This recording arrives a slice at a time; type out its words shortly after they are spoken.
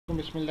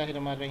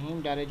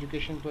Bismillahirrahmanirrahim. Data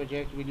Education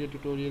Project video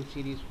tutorial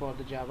series for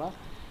the Java.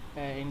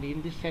 And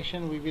in this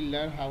session we will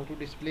learn how to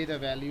display the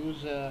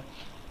values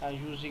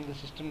using the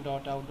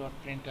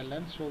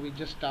System.out.println. So we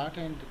just start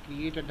and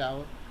create a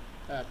Java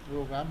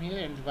program here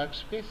and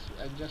workspace.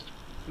 Just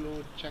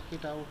check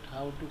it out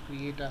how to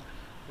create a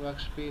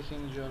workspace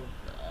in your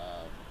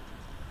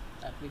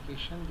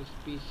application, this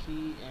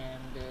PC,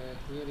 and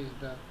here is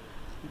the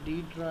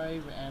D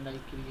drive, and I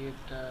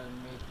create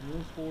make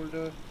new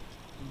folder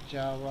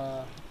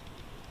Java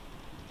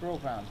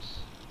programs,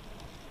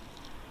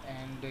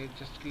 and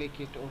just click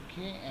it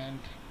OK and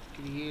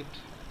create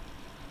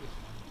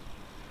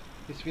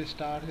this will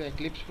start the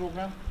Eclipse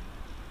program.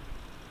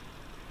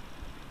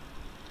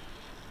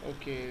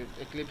 Okay,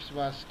 Eclipse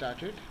was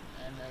started,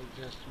 and I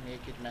just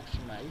make it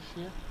maximize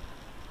here.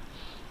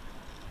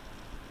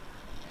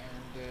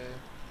 And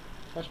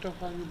first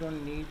of all, you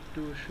don't need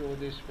to show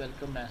this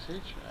welcome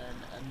message and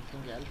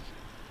anything else.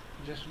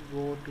 Just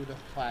go to the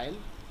file,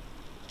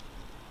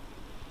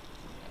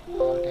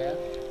 Alt F,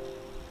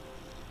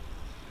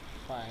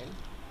 file,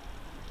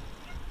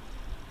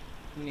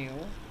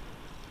 new,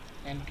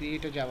 and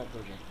create a Java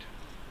project.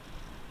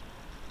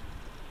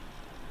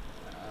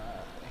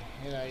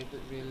 Here I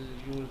will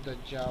use the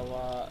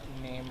Java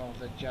name of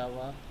the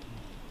Java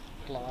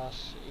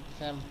class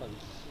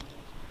examples,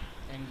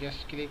 and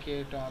just click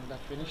it on the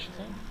finish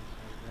thing.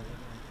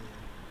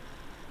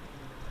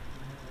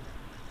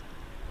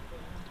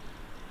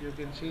 You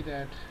can see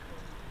that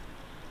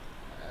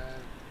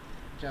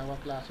Java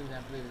class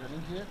example is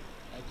running here.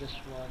 I just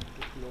want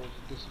to close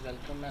this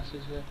welcome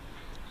message here,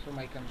 so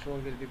my console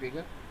will be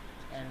bigger.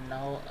 And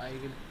now I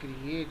will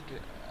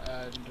create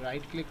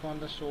right click on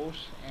the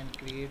source and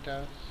create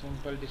a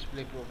simple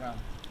display program.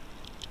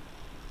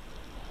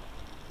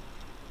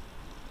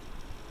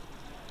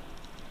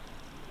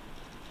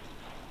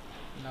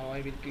 Now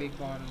I will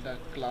click on the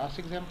class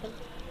example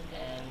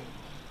and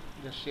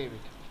just save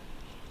it,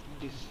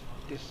 this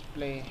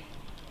display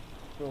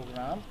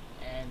program,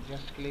 and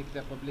just click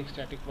the public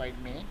static void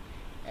main,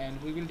 and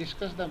we will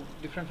discuss the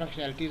different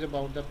functionalities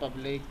about the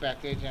public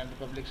package and the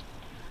public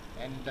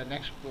and the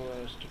next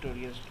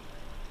tutorials.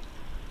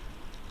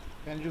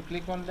 When you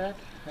click on that,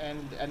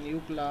 and a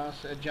new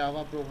class, a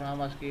Java program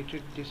was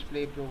created,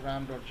 display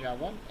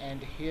program.java,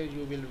 and here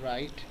you will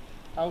write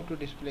how to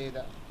display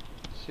the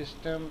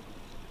system,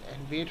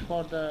 and wait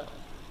for the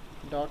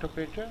dot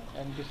operator,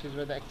 and this is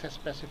where the access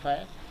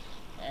specifier,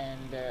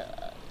 and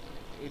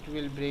it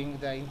will bring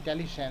the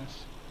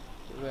IntelliSense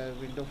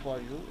window for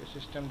you,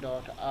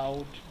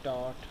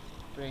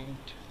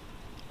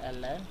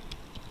 System.out.println.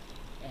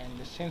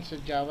 And since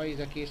Java is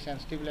a case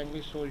sensitive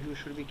language, so you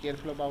should be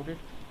careful about it.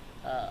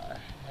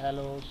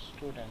 Hello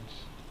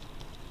students,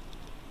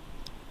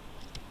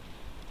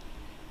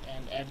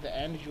 and at the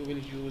end you will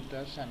use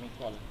the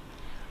semicolon.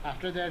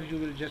 After that you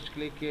will just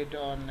click it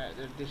on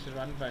this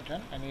run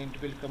button, and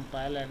it will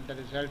compile and the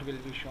result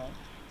will be shown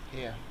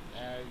here.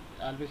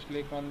 Always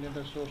click on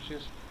the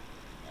sources,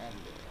 and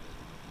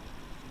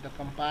the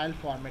compile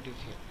format is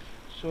here.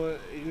 So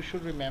you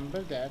should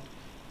remember that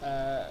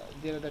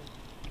there are the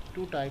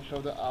two types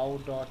of the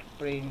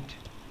out.print,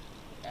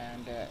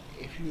 and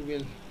if you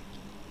will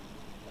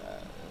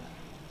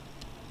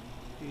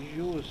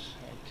use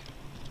it,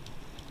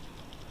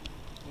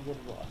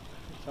 good work,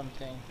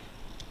 something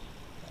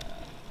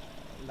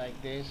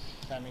like this,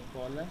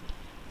 semicolon,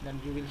 then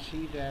you will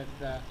see that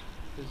the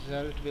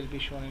result will be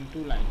shown in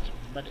 2 lines.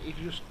 But if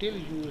you still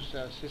use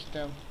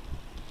system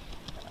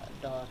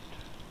dot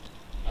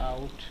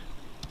out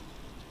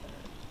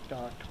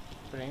dot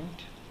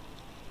print,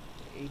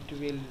 it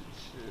will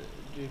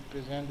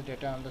represent the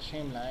data on the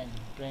same line,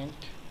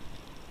 print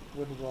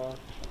would work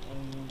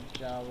in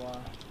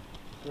Java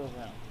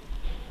program.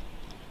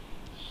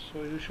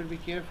 So you should be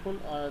careful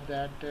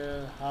that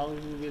how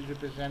you will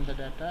represent the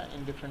data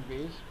in different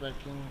ways,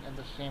 working in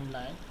the same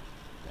line,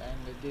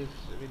 and this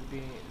will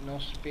be no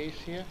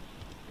space here,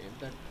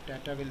 the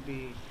data will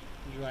be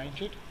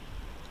jointed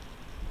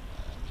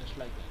just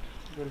like that.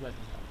 Good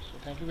working. So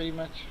thank you very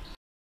much.